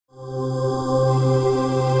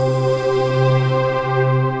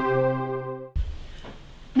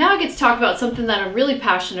talk about something that I'm really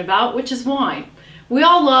passionate about, which is wine. We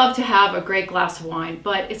all love to have a great glass of wine,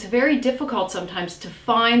 but it's very difficult sometimes to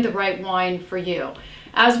find the right wine for you.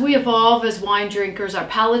 As we evolve as wine drinkers, our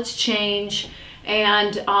palates change,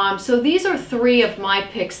 and so these are three of my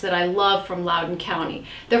picks that I love from Loudoun County.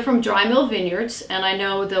 They're from Dry Mill Vineyards, and I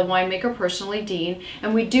know the winemaker personally, Dean,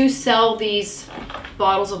 and we do sell these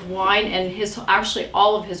bottles of wine and actually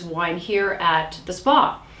all of his wine here at the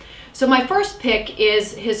spa. So my first pick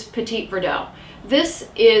is his Petit Verdot. This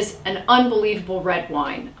is an unbelievable red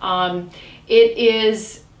wine. It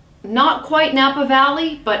is not quite Napa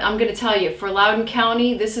Valley, but I'm going to tell you, for Loudoun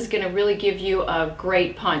County, this is going to really give you a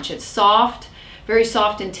great punch. It's soft, very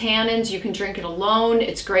soft in tannins. You can drink it alone.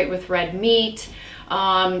 It's great with red meat.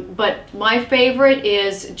 But my favorite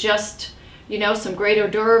is just, you know, some great hors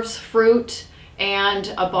d'oeuvres, fruit,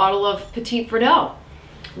 and a bottle of Petit Verdot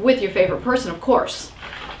with your favorite person, of course.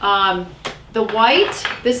 The white,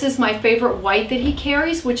 this is my favorite white that he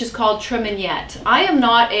carries, which is called Treminette. I am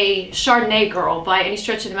not a Chardonnay girl by any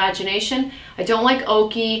stretch of the imagination. I don't like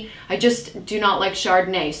oaky. I just do not like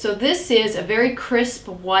Chardonnay. So this is a very crisp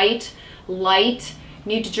white, light. You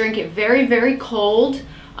need to drink it very, very cold.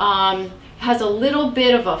 Has a little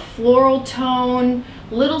bit of a floral tone,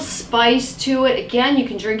 little spice to it. Again, you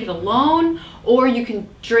can drink it alone, or you can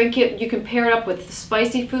drink it, you can pair it up with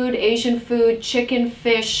spicy food, Asian food, chicken,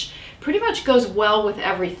 fish. Pretty much goes well with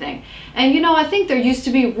everything. And you know, I think there used to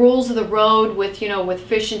be rules of the road with, you know, with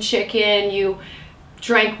fish and chicken. You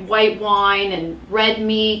drank white wine and red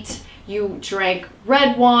meat. You drank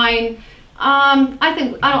red wine.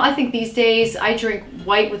 I think these days I drink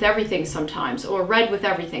white with everything sometimes, or red with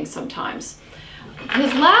everything sometimes.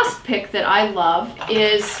 His last pick that I love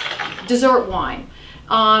is dessert wine.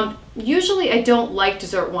 Usually I don't like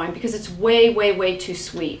dessert wine because it's way, way, way too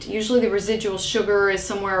sweet. Usually the residual sugar is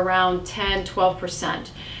somewhere around 10–12%.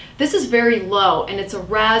 This is very low, and it's a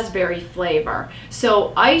raspberry flavor.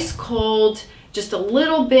 So ice cold, just a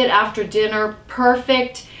little bit after dinner,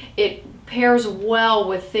 perfect. It pairs well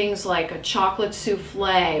with things like a chocolate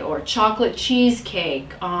souffle or chocolate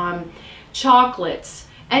cheesecake, chocolates.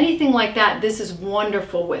 Anything like that, this is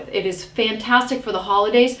wonderful with. It is fantastic for the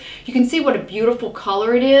holidays. You can see what a beautiful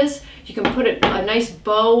color it is. You can put a nice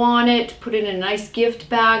bow on it, put it in a nice gift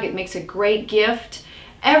bag. It makes a great gift.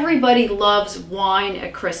 Everybody loves wine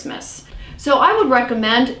at Christmas. So I would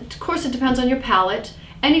recommend, of course it depends on your palate,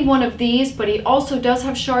 any one of these, but he also does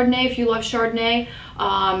have Chardonnay if you love Chardonnay.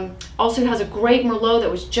 Also has a great Merlot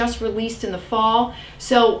that was just released in the fall.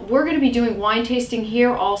 So we're going to be doing wine tasting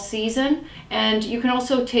here all season, and you can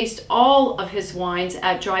also taste all of his wines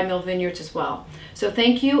at Dry Mill Vineyards as well. So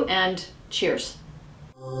thank you and cheers.